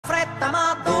fretta,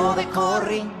 ma dove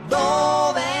corri?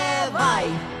 Dove vai?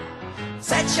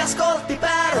 Se ci ascolti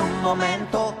per un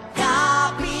momento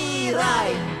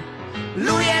capirai.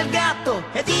 Lui è il gatto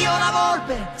ed io la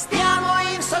volpe, stiamo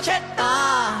in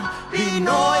società, di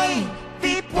noi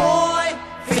ti puoi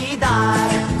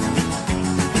fidare.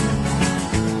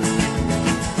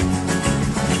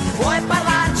 Puoi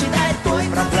parlarci dei tuoi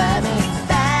problemi,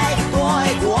 dei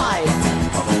tuoi guai.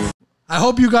 I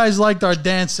hope you guys liked our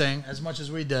dancing as much as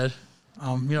we did.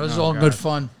 You know, this is all good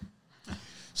fun.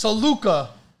 So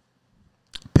Luca,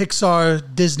 Pixar,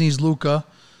 Disney's Luca,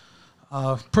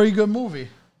 pretty good movie,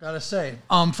 gotta say.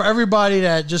 For everybody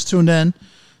that just tuned in,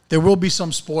 there will be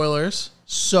some spoilers.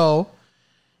 So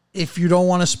if you don't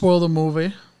want to spoil the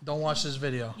movie, don't watch this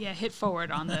video. Yeah, hit forward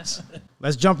on this.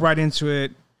 Let's jump right into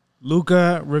it.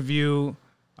 Luca review.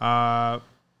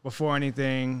 Before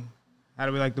anything, how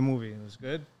do we like the movie? It was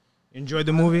good. Enjoyed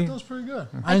the movie? It was pretty good.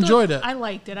 I enjoyed it. I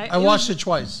liked it. I watched it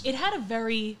twice. It had a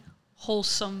very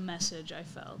wholesome message, I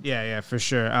felt. Yeah, for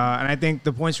sure. And I think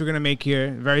the points we're going to make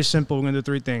here, very simple. We're going to do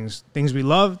three things. Things we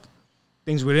loved,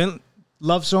 things we didn't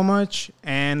love so much,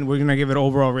 and we're going to give it an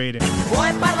overall rating.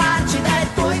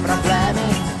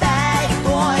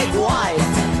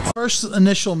 First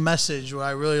initial message what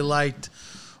I really liked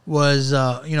was,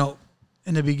 you know,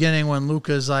 in the beginning when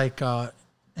Luca's like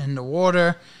in the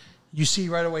water, you see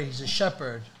right away he's a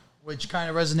shepherd, which kind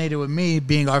of resonated with me,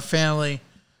 being our family.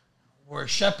 We're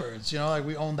shepherds, you know, like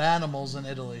we owned animals in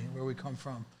Italy, where we come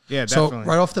from. Yeah, definitely. So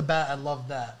right off the bat, I love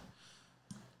that.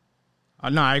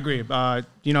 No, I agree.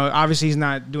 You know, obviously he's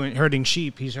not herding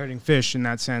sheep; he's herding fish in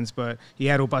that sense. But he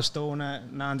had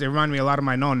upastona. They remind me a lot of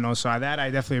my nonno, so that I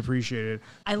definitely appreciated.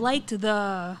 I liked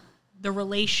the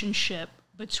relationship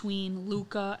between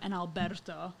Luca and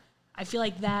Alberto. I feel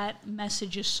like that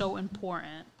message is so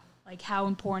important. Like how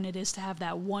important it is to have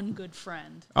that one good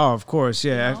friend. Oh, of course,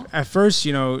 yeah. You know? At first,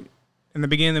 you know, in the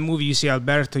beginning of the movie, you see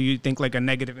Alberto, you think like a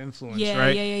negative influence,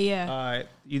 right? Yeah.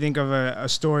 You think of a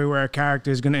story where a character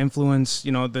is going to influence,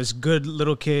 you know, this good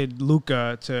little kid,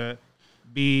 Luca, to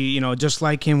be, you know, just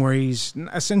like him, where he's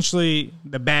essentially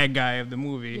the bad guy of the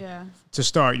movie. Yeah. To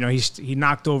start, you know, he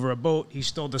knocked over a boat. He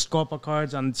stole the Scopa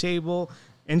cards on the table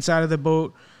inside of the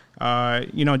boat.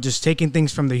 You know, just taking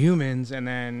things from the humans and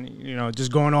then, you know,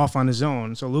 just going off on his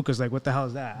own. So Luca's like, what the hell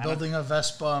is that? Building a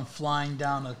Vespa and flying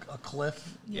down a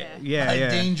cliff. Yeah.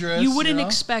 Like dangerous. You wouldn't know?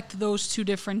 expect those two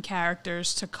different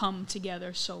characters to come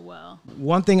together so well.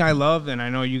 One thing I love, and I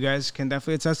know you guys can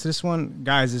definitely attest to this one,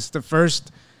 guys, it's the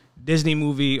first Disney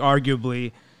movie,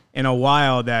 arguably, in a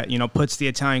while that, you know, puts the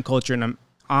Italian culture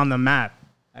on the map.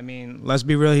 I mean, let's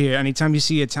be real here. Anytime you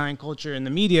see Italian culture in the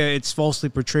media, it's falsely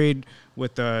portrayed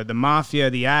with the mafia,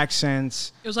 the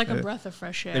accents. It was like a breath of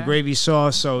fresh air. The gravy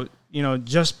sauce. So, you know,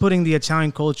 just putting the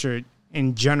Italian culture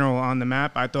in general on the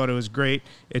map, I thought it was great.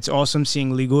 It's awesome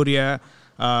seeing Liguria,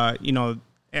 you know,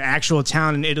 an actual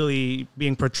town in Italy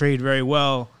being portrayed very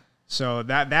well. So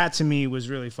that to me was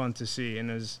really fun to see.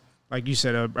 And it was, like you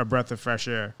said, a breath of fresh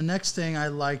air. The next thing I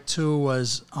liked, too,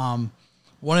 was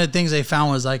one of the things they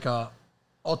found was like a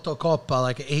Otto Coppa,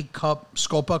 like an 8-cup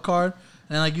Scopa card.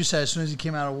 And then, like you said, as soon as he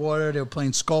came out of water, they were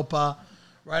playing Scopa.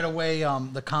 Right away,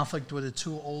 the conflict with the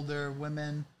two older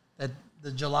women, that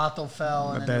the gelato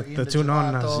fell. And then the two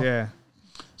nonnas, yeah.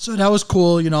 So that was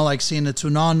cool, you know, like seeing the two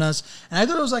nonnas. And I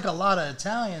thought it was like a lot of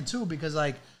Italian, too, because,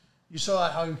 like, you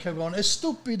saw how he kept going, "Es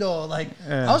stupido." Like,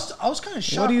 I was kind of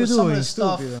shocked with some of the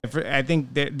stuff. I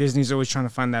think that Disney's always trying to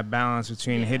find that balance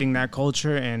between hitting that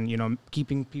culture and, you know,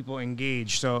 keeping people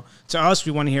engaged. So to us,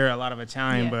 we want to hear a lot of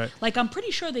Italian, but like I'm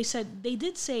pretty sure they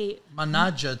did say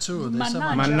Managgia too.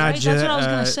 Managgia, Managgia, right? That's what I was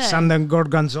gonna say. Sanda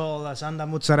gorgonzola, sanda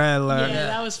mozzarella. Yeah,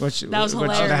 that was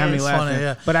hilarious. That had me laughing. Funny,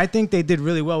 yeah. But I think they did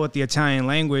really well with the Italian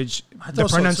language.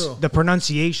 The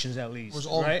pronunciations, at least, was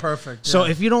all perfect. So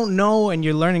if you don't know and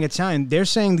you're learning Italian, they're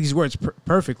saying these words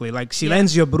perfectly, like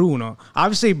Silenzio Bruno.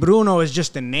 Obviously, Bruno is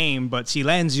just a name, but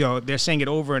Silenzio, they're saying it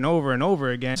over and over and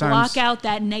over again. Block out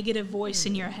that negative voice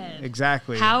in your head.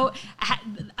 Exactly.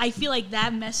 I feel like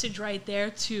that message right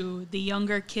there to the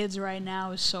younger kids right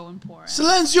now is so important.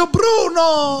 Silenzio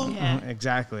Bruno! Yeah.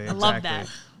 Exactly. I love that.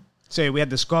 So we had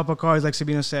the Scopa cards, like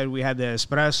Sabino said. We had the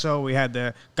espresso. We had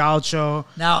the calcio.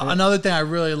 Now, another thing I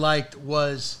really liked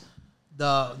was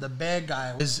the bad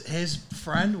guy. His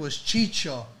friend was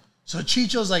Chicho. So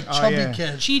Chicho's like chubby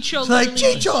kid. Chicho, so like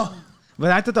Chicho. But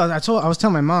I was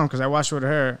telling my mom, because I watched it with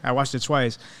her. I watched it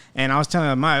twice, and I was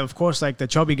telling her, of course, like the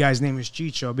chubby guy's name is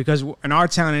Chicho, because in our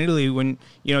town in Italy, when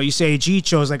you say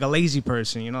Chicho is like a lazy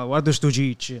person, what does tu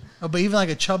Chicho? Oh, but even like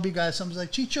a chubby guy, something's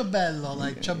like Chicho Bello,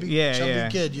 like chubby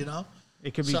kid,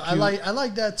 It could be. So I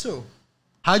like that too.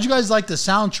 How'd you guys like the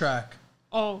soundtrack?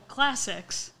 Oh,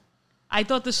 classics. I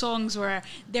thought the songs were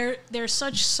they're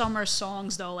such summer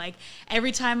songs though. Like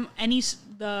every time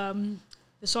the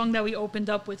song that we opened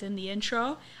up with in the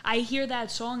intro, I hear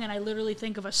that song and I literally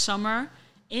think of a summer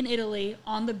in Italy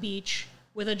on the beach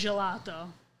with a gelato.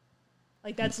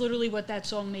 Like that's literally what that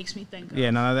song makes me think of. Yeah,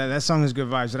 no, that song is good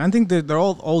vibes. And I think they're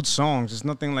all old songs. It's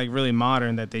nothing like really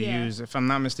modern that they use, if I'm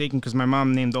not mistaken, because my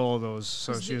mom named all of those.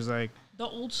 So she was like, the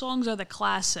old songs are the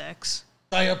classics.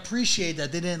 I appreciate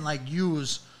that they didn't like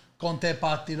use Con Te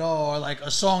Partirò or like a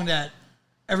song that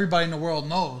everybody in the world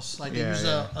knows. Like they used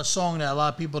a song that a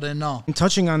lot of people didn't know. and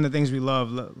touching on the things we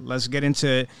love, let's get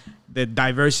into the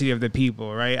diversity of the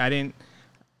people, right?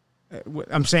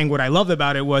 I'm saying what I loved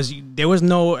about it was there was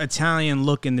no Italian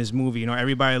look in this movie. You know,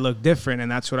 everybody looked different, and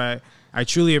that's what I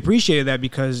truly appreciated that,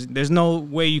 because there's no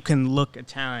way you can look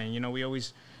Italian. You know, we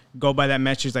always go by that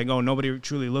message like, oh, nobody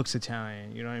truly looks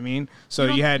Italian. You know what I mean? So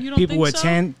you had people with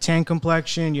tan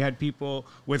complexion, you had people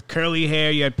with curly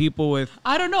hair, you had people with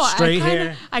I don't know straight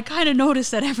hair. I kind of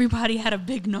noticed that everybody had a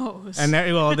big nose. And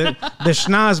the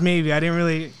schnoz maybe I didn't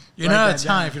really. You're not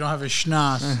Italian if you don't have a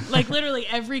schnoz. Like literally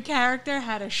every character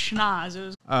had a schnoz. It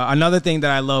was Another thing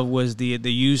that I love was the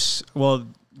use. Well,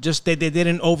 just they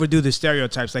didn't overdo the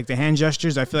stereotypes, like the hand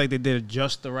gestures. I feel like they did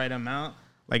just the right amount.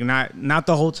 Like not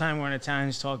the whole time when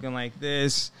Italians talking like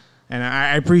this. And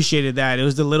I appreciated that. It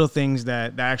was the little things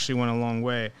that actually went a long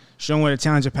way, showing what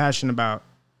Italians are passionate about.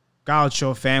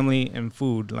 Gaucho, family, and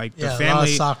food. Like the family, a lot of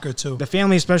soccer too. The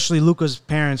family, especially Luca's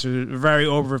parents, are very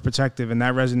overprotective, and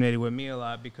that resonated with me a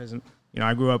lot because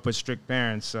I grew up with strict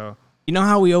parents. So you know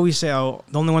how we always say, "Oh,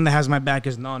 the only one that has my back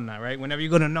is Nonna," right? Whenever you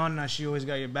go to Nonna, she always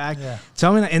got your back. Yeah.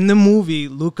 Tell me that in the movie,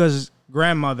 Luca's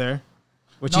grandmother,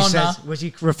 which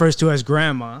he refers to as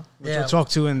grandma, which we'll talk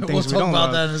to in things we don't talk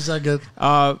about love. that in a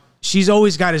second. She's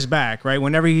always got his back, right?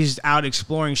 Whenever he's out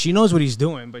exploring, she knows what he's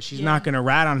doing, but she's not going to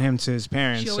rat on him to his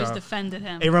parents. she always defended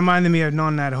him. It reminded me of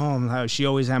Nonna at home, how she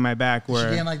always had my back. Where She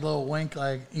gave him like a little wink,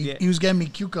 like he was getting me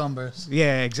cucumbers.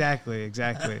 Yeah, exactly.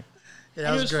 Yeah,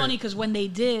 And it was funny because when they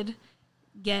did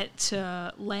get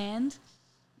to land,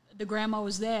 the grandma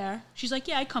was there. She's like,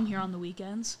 yeah, I come here on the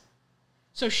weekends.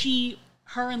 So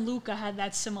her and Luca had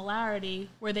that similarity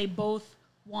where they both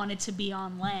wanted to be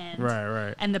on land.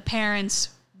 Right. And the parents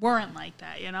weren't like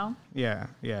that, you know? Yeah.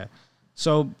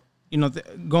 So,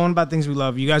 going about things we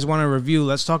love, you guys want to review,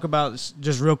 let's talk about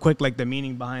just real quick, like the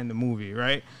meaning behind the movie,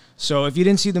 right? So if you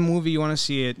didn't see the movie, you want to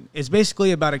see it. It's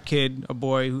basically about a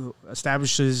boy who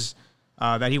establishes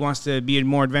that he wants to be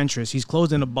more adventurous. He's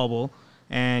closed in a bubble,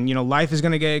 and, life is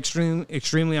going to get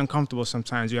extremely uncomfortable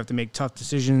sometimes. You have to make tough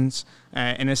decisions,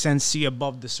 in a sense, see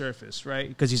above the surface, right?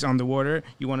 Because he's underwater.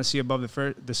 You want to see above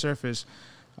the surface.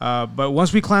 But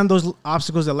once we climb those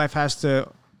obstacles that life has to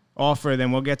offer,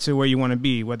 then we'll get to where you want to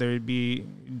be, whether it be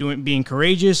being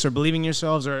courageous or believing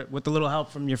yourselves or with a little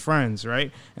help from your friends,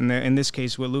 right? And in this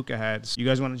case, what Luca had. So you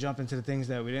guys want to jump into the things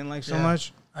that we didn't like so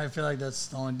much? I feel like that's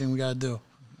the only thing we got to do.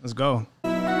 Let's go.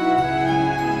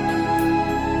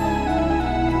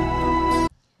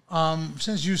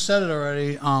 Since you said it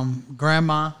already,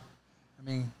 grandma, I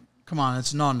mean, come on,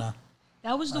 it's Nonna.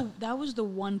 That was the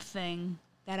one thing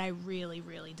that I really,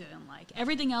 really didn't like.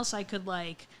 Everything else I could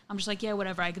like. I'm just like, yeah,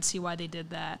 whatever. I could see why they did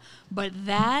that. But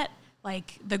that,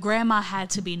 like, the grandma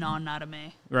had to be Nonna to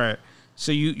me. Right.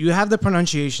 So you have the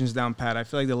pronunciations down pat. I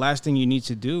feel like the last thing you need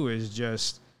to do is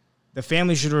just, the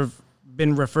family should have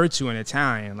been referred to in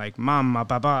Italian, like Mama,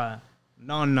 Papa,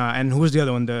 Nonna, and who was the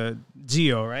other one? The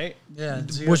Zio, right? Yeah.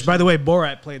 Which, by the way,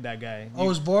 Borat played that guy. Oh, it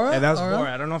was Borat? Yeah, that was Oh, really?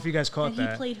 Borat. I don't know if you guys caught And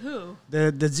that. he played who?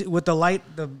 With the light,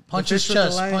 Punch the his fish with the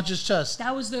chest. light. Punch his chest.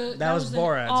 That was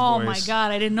Borat's Oh voice. my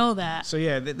god, I didn't know that. So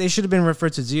yeah, they should have been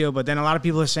referred to Zio, but then a lot of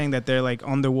people are saying that they're like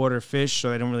underwater fish, so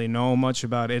they don't really know much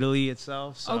about Italy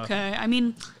itself. So Okay, I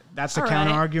mean, that's the all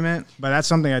counter right. argument, but that's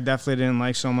something I definitely didn't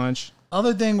like so much.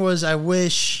 Other thing was I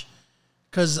wish,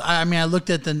 because I looked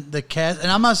at the cast,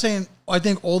 and I'm not saying I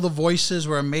think all the voices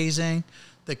were amazing.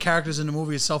 The characters in the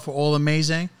movie itself were all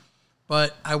amazing,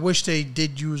 but I wish they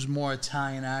did use more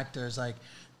Italian actors. Like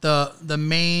the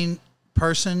main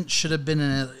person should have been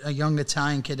a young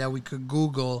Italian kid that we could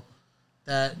Google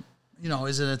that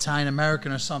is an Italian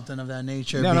American or something of that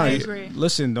nature. No, I you- agree.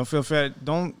 Listen,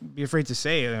 don't be afraid to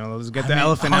say it. Let's get the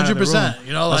elephant out of the 100%,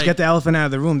 room. Let's get the elephant out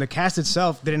of the room. The cast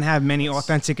itself didn't have many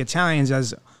authentic Italians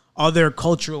as other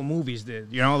cultural movies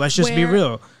did. Let's just be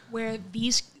real. Where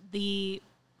the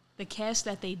cast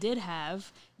that they did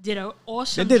have did an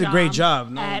awesome They did a great job,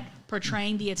 no. at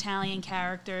portraying the Italian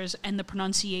characters and the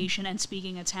pronunciation and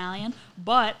speaking Italian.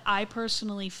 But I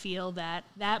personally feel that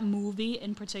movie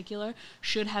in particular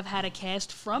should have had a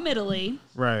cast from Italy,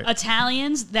 Right.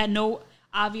 Italians that know.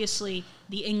 obviously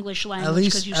the English At language,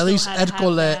 because you least, still had to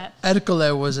have that.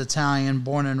 Ercole was Italian,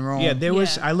 born in Rome. Yeah, there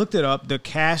was. Yeah. I looked it up. The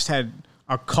cast had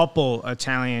a couple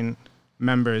Italian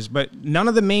members, but none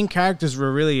of the main characters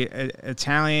were really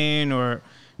Italian or.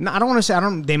 No, I don't want to say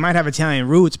They might have Italian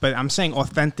roots, but I'm saying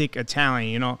authentic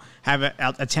Italian. You know, have an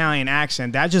Italian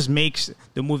accent. That just makes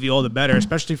the movie all the better,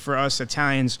 especially for us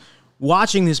Italians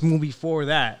watching this movie for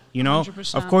that. You know,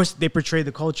 100%. of course they portray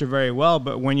the culture very well,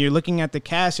 but when you're looking at the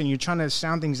cast and you're trying to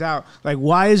sound things out, like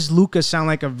why does Luca sound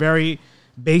like a very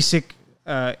basic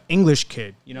English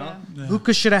kid? You know,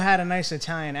 Luca should have had a nice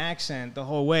Italian accent the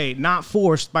whole way, not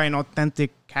forced by an authentic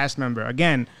cast member.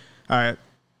 Again,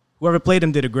 whoever played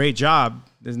him did a great job.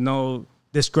 There's no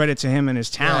discredit to him and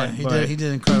his talent. Yeah, he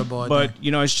did incredible. But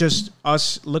you know, it's just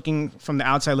us looking from the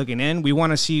outside looking in. We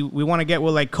want to get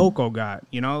what like Coco got.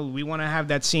 You know, we want to have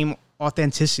that same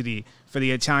authenticity for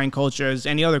the Italian culture as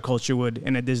any other culture would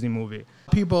in a Disney movie.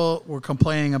 People were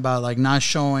complaining about like not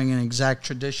showing an exact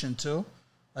tradition too,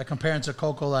 like comparing to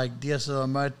Coco, like Dias de la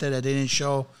Muerte, that they didn't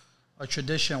show a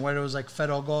tradition where it was like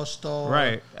Ferragosto,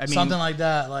 Right. I mean, something like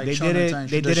that. Like They showing did Italian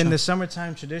it. They did tradition. in the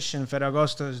summertime tradition.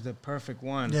 Ferragosto is the perfect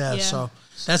one. Yeah, Yeah. so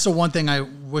that's the one thing I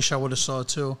wish I would have saw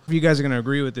too. If you guys are gonna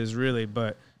agree with this, really,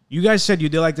 but you guys said you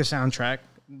did like the soundtrack.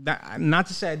 Not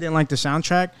to say I didn't like the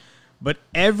soundtrack, but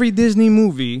every Disney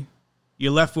movie,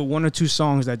 you're left with one or two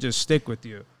songs that just stick with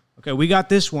you. Okay, we got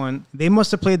this one. They must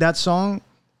have played that song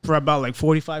for about like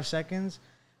 45 seconds.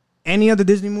 Any other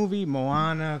Disney movie,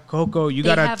 Moana, Coco, you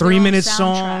got a have their own 3-minute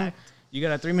song. soundtrack. You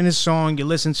got a 3-minute song. You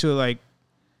listen to it like.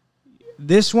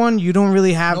 This one, you don't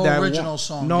really have No that original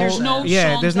song. No, There's no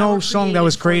yeah, songs there's that no were song that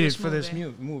was created created for for this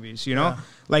this movies. You know, Yeah.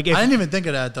 like if I didn't even think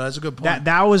of that though. That's a good point.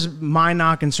 that was my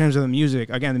knock in terms of the music.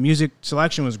 Again, the music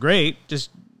selection was great. Just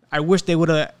I wish they would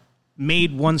have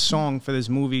made one song for this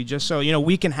movie, just so you know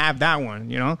we can have that one.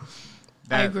 You know,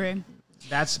 I agree.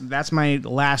 That's my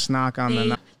last knock on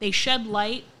the. They shed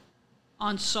light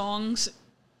on songs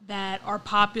that are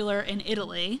popular in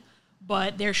Italy,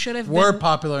 but there should have Were been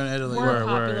popular in Italy. Were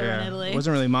popular in Italy. It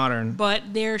wasn't really modern. But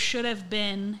there should have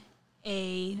been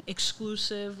a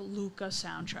exclusive Luca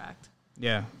soundtrack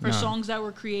Yeah, for no. songs that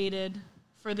were created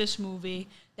for this movie,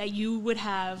 that you would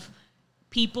have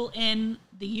people in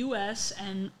the U.S.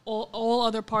 and all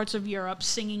other parts of Europe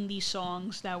singing these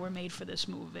songs that were made for this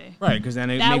movie. Right, because then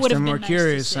it That makes would have them been more nice to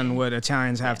curious see. on what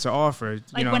Italians have to offer.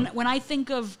 Like you know, when I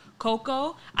think of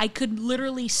Coco, I could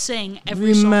literally sing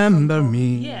every song. remember from Coco.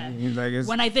 me. Yeah. Like it's,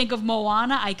 When I think of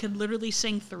Moana, I could literally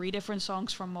sing 3 different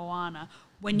songs from Moana.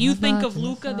 When you think of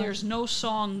Luca, there's no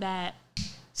song that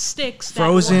sticks. That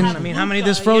will Frozen. have I mean, how many Luca,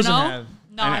 does Frozen you know? have?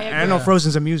 No, And I agree. I know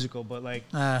Frozen's a musical, but like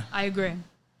I agree.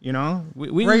 you know,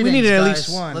 we Ratings, needed at guys.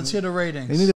 least one. Let's hear the ratings.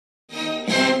 They need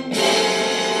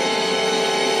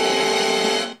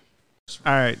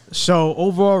All right. So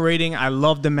overall rating, I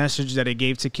love the message that it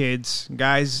gave to kids.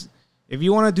 Guys, if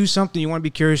you want to do something, you want to be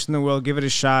curious in the world, give it a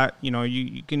shot. You know,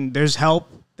 you can. There's help.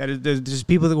 There's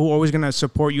people who are always going to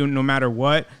support you no matter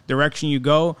what direction you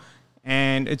go,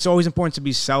 and it's always important to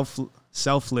be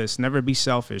selfless. Never be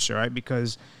selfish. All right,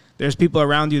 because there's people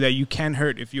around you that you can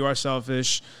hurt if you are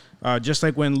selfish. Just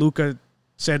like when Luca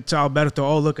said to Alberto,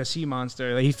 "Oh, look, a sea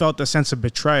monster," like, he felt a sense of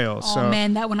betrayal. Oh so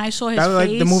man, that when I saw his that, face,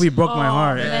 like, the movie broke my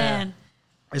heart. Man.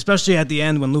 Especially at the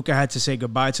end when Luca had to say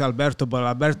goodbye to Alberto, but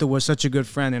Alberto was such a good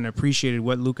friend and appreciated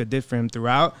what Luca did for him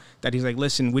throughout that he's like,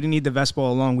 listen, we didn't need the Vespa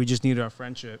all along. We just needed our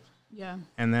friendship. Yeah.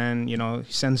 And then, you know,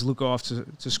 he sends Luca off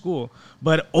to school.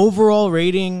 But overall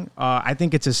rating, I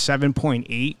think it's a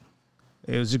 7.8.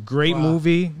 It was a great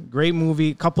movie. Great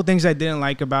movie. A couple things I didn't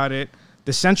like about it.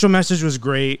 The central message was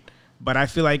great, but I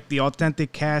feel like the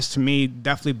authentic cast to me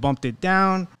definitely bumped it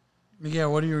down.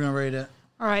 Miguel, what are you going to rate it?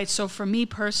 All right, so for me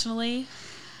personally,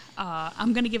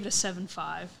 I'm going to give it a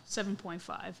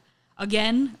 7.5.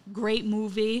 Again, great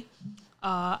movie.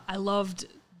 I loved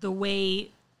the way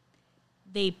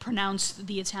they pronounced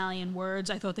the Italian words.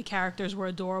 I thought the characters were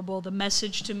adorable. The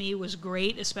message to me was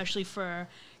great, especially for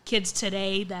kids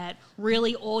today, that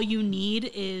really all you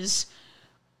need is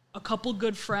a couple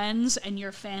good friends and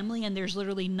your family, and there's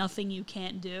literally nothing you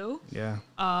can't do. Yeah.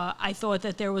 I thought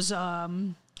that there was...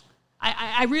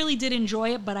 I really did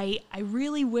enjoy it, but I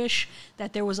really wish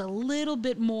that there was a little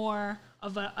bit more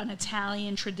of an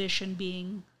Italian tradition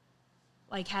being,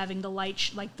 like, having the light,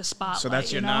 like the spotlight. So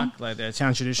that's your you know? knock? Like the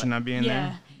Italian tradition not being yeah.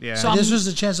 there? Yeah. So This was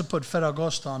the chance to put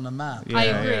Ferragosto on the map. Yeah, I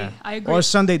agree. yeah. I agree. Or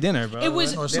Sunday dinner, bro. It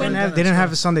was- Or They Sunday didn't dinner,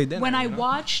 have a Sunday dinner. When I you know?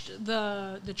 watched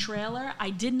the trailer, I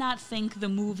did not think the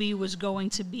movie was going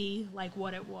to be like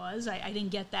what it was. I didn't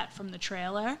get that from the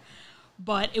trailer.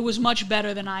 but it was much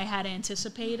better than I had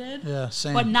anticipated. Yeah,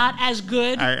 same. But not as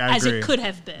good I as agree. it could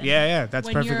have been. Yeah, that's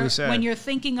perfectly said. When you're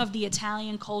thinking of the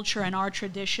Italian culture and our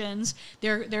traditions,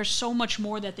 there's so much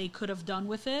more that they could have done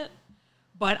with it.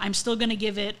 But I'm still going to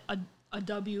give it a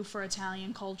W for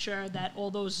Italian culture, that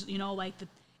all those, like the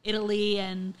Italy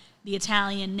and the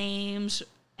Italian names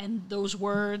and those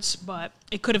words, but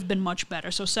it could have been much better.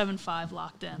 So 7.5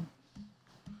 locked in.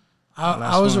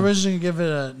 I was originally going to give it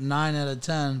a 9 out of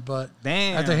 10, but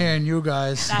after hearing you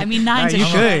guys, I mean, 9's you a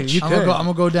could. stretch. You I'm going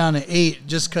to go down to 8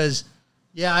 just because,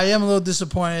 I am a little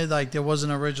disappointed. Like, there was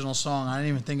an original song. I didn't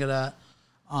even think of that.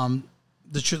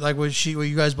 Like what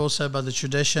you guys both said about the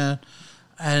tradition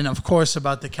and, of course,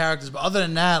 about the characters. But other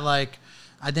than that, like,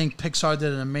 I think Pixar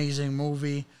did an amazing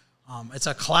movie. It's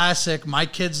a classic. My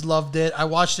kids loved it. I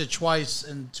watched it twice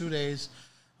in 2 days.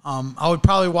 I would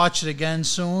probably watch it again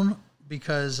soon.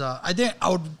 Because I think I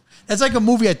would. It's like a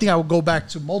movie I think I would go back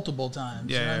to multiple times.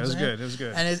 Yeah, you know it was good. It was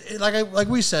good. And like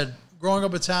we said, growing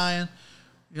up Italian,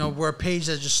 we're a page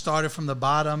that just started from the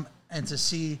bottom, and to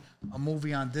see a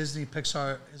movie on Disney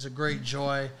Pixar is a great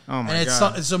joy. Oh my and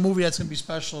God. it's a movie that's gonna be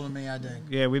special to me, I think.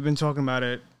 Yeah, we've been talking about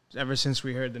it ever since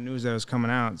we heard the news that was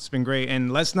coming out. It's been great.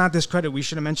 And let's not discredit, we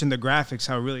should have mentioned the graphics,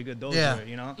 how really good those were,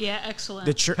 Yeah, excellent.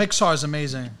 Pixar is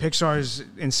amazing. Pixar is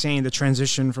insane. The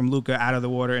transition from Luca out of the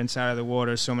water, inside of the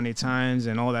water so many times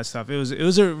and all that stuff. It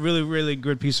was a really, really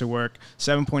good piece of work.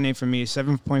 7.8 for me,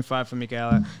 7.5 for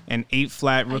Michaela, and 8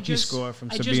 flat rookie score from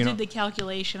Sabino. I just did the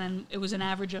calculation, and it was an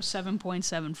average of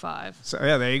 7.75. So,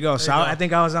 yeah, there you go. So I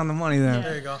think I was on the money there. Yeah.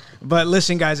 There you go. But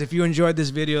listen, guys, if you enjoyed this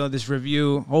video, this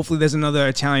review, hopefully there's another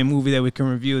Italian movie that we can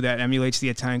review that emulates the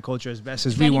Italian culture as best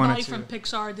as we wanted Anybody to. from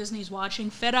Pixar or Disney's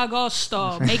watching,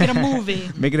 Ferragosto, make it a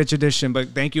movie. Make it a tradition.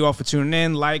 But thank you all for tuning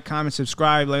in. Like, comment,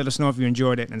 subscribe. Let us know if you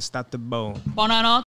enjoyed it. And stop the bow. Buonanotte.